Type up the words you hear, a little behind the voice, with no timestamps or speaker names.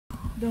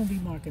Don't be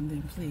marking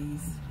them,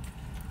 please.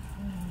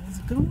 Is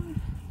it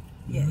going?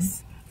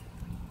 Yes.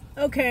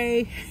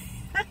 Okay.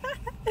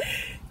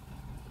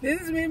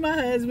 This is me and my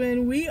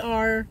husband. We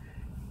are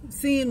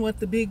seeing what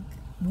the big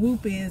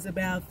whoop is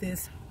about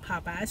this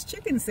Popeyes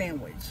chicken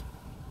sandwich.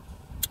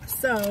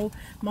 So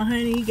my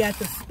honey got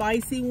the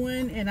spicy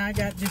one and I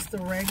got just the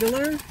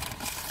regular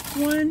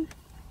one,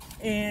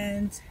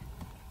 and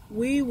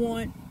we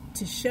want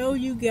to show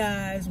you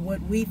guys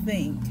what we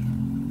think.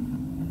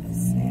 Let's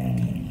see, I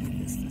can't get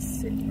this to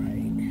sit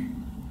right.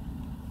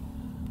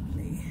 Let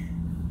me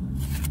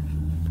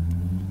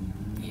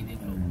get it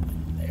over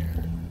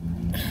there.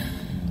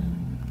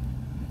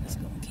 It's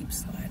gonna keep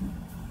sliding.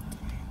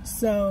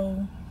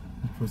 So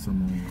put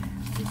some on.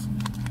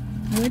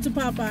 Went to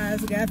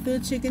Popeyes, got the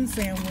chicken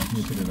sandwich.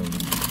 You put it over there.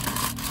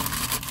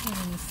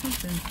 Oh,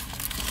 something.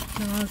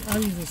 No,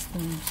 I'll use a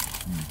spoon.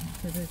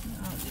 Because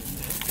I'll use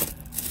this.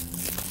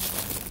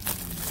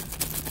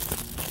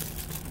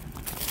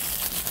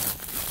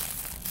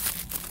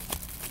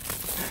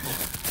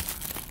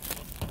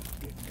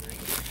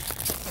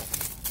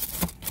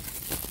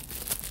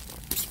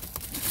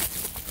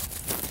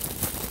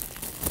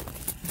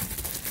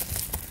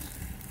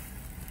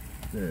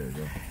 There you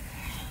go.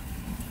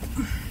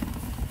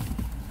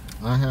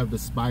 I have the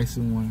spicy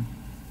one,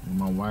 and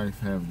my wife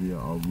have the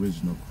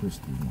original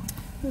crispy one.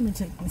 Let me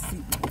take my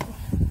seat off.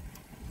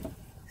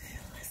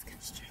 Let's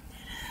get straight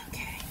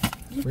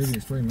that. Okay.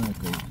 Straighten out,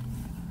 cause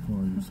you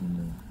want to use some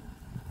more.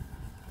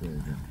 There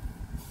you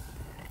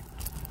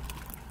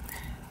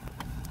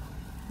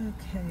go.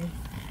 Okay.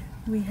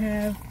 We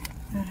have.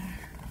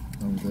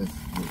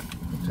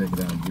 Take it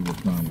out and do the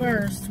thumb.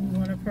 First, we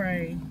want to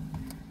pray.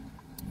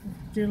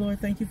 Dear Lord,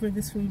 thank you for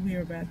this food we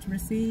are about to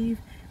receive,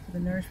 for the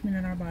nourishment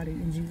in our body.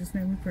 In Jesus'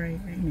 name we pray.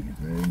 Amen.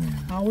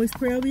 Amen. Always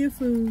pray over your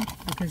food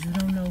because you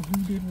don't know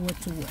who did what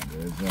to what.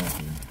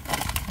 Exactly.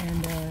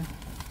 And,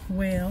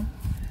 well,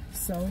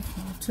 so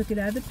I took it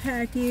out of the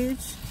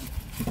package,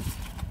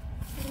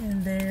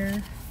 and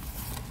there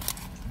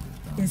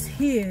is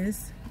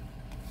his.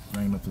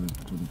 Bring it up to the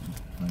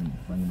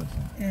bring it up.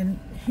 And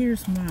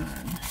here's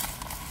mine.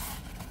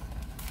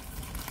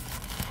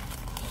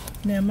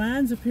 Now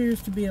mine's appears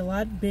to be a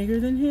lot bigger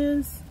than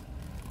his,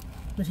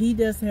 but he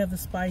does have the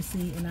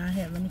spicy, and I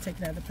have. Let me take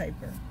it out of the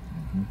paper.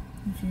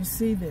 If you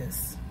see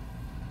this,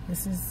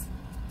 this is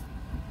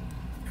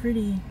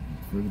pretty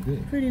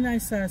big. Pretty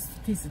nice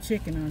sized piece of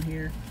chicken on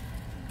here.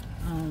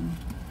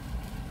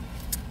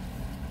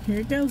 Here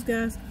it goes,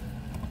 guys.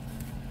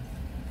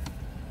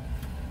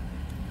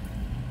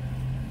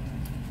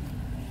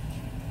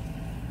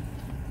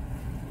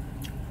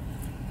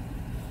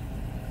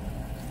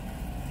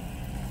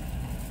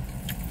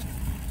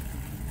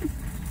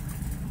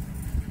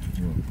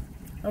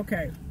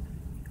 Okay.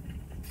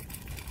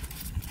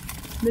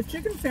 The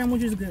chicken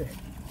sandwich is good.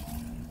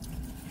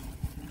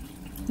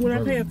 Would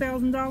I pay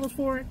 $1,000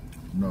 for it?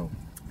 No.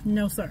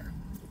 No, sir.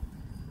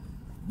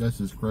 That's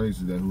just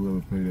crazy that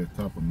whoever paid that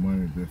type of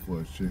money there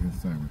for a chicken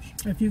sandwich.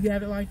 If you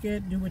got it like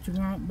that, do what you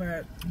want,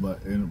 but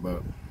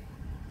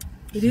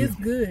it is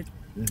good.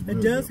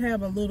 It does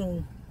have a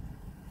little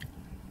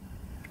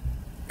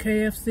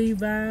KFC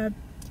vibe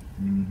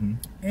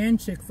and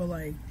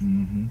Chick-fil-A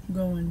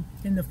going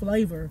in the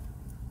flavor.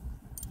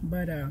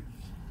 But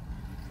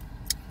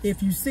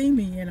if you see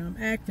me and I'm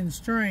acting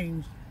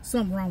strange,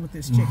 something wrong with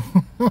this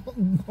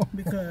chicken.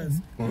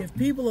 Because if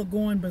people are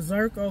going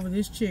berserk over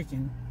this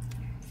chicken,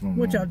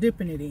 what y'all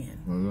dipping it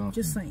in?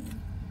 Just saying.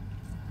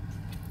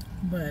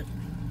 But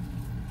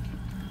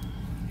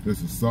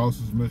is the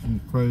sausage making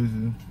it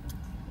crazy,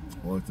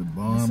 or is the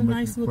bun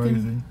making it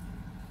crazy?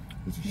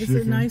 It's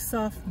a nice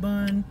soft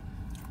bun.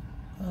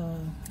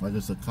 Like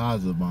it's a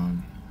Kaza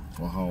bun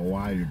or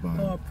Hawaii bun.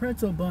 Or a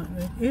pretzel bun.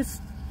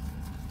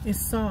 It's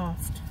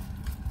soft.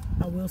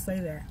 I will say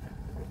that.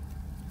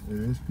 It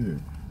is good.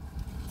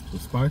 The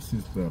spice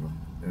is better.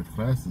 And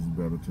class is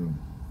better too.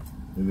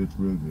 It is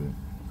real good.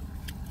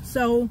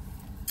 So,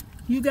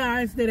 you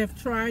guys that have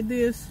tried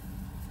this,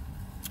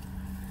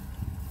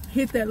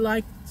 hit that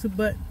like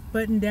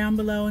button down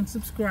below and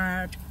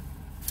subscribe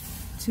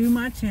to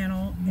my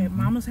channel at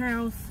Mama's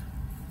House,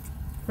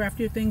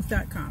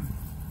 craftyourthings.com.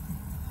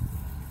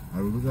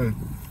 Have a good day.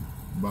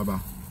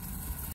 Bye-bye.